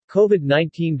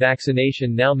COVID-19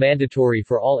 vaccination now mandatory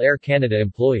for all Air Canada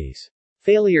employees.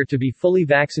 Failure to be fully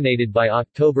vaccinated by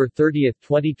October 30,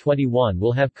 2021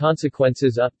 will have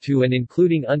consequences up to and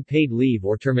including unpaid leave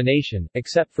or termination,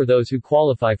 except for those who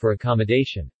qualify for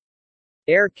accommodation.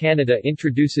 Air Canada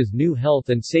introduces new health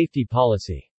and safety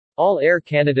policy. All Air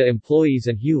Canada employees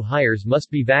and new hires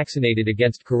must be vaccinated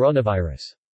against coronavirus.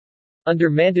 Under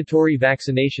mandatory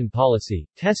vaccination policy,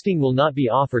 testing will not be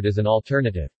offered as an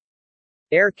alternative.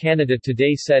 Air Canada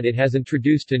today said it has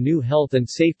introduced a new health and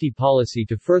safety policy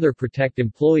to further protect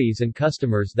employees and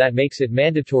customers that makes it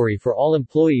mandatory for all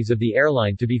employees of the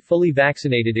airline to be fully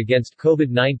vaccinated against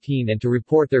COVID-19 and to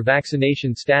report their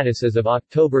vaccination status as of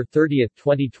October 30,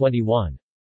 2021.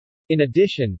 In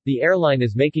addition, the airline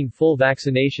is making full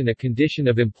vaccination a condition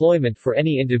of employment for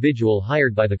any individual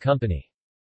hired by the company.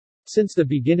 Since the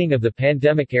beginning of the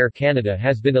pandemic, Air Canada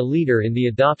has been a leader in the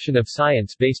adoption of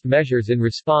science-based measures in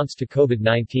response to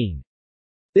COVID-19.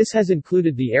 This has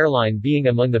included the airline being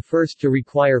among the first to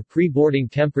require pre-boarding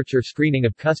temperature screening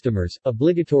of customers,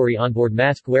 obligatory onboard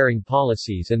mask-wearing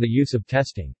policies and the use of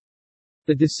testing.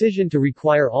 The decision to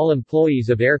require all employees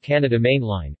of Air Canada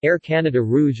Mainline, Air Canada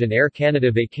Rouge and Air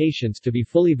Canada Vacations to be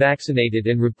fully vaccinated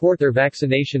and report their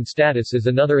vaccination status is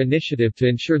another initiative to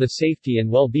ensure the safety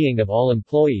and well-being of all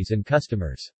employees and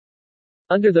customers.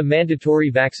 Under the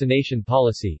mandatory vaccination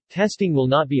policy, testing will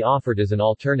not be offered as an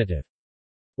alternative.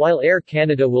 While Air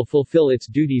Canada will fulfill its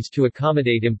duties to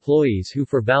accommodate employees who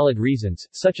for valid reasons,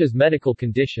 such as medical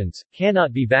conditions,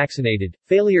 cannot be vaccinated,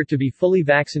 failure to be fully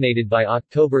vaccinated by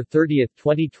October 30,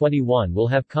 2021 will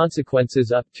have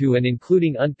consequences up to and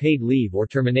including unpaid leave or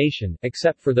termination,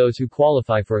 except for those who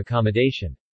qualify for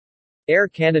accommodation. Air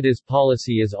Canada's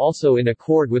policy is also in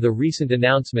accord with a recent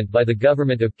announcement by the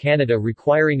Government of Canada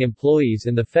requiring employees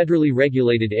in the federally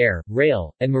regulated air,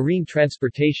 rail, and marine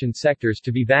transportation sectors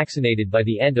to be vaccinated by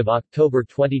the end of October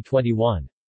 2021.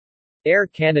 Air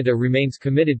Canada remains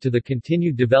committed to the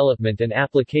continued development and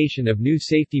application of new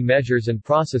safety measures and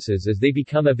processes as they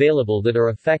become available that are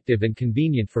effective and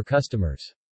convenient for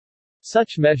customers.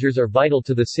 Such measures are vital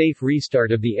to the safe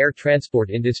restart of the air transport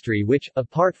industry which,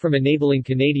 apart from enabling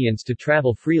Canadians to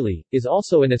travel freely, is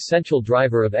also an essential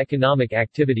driver of economic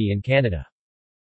activity in Canada.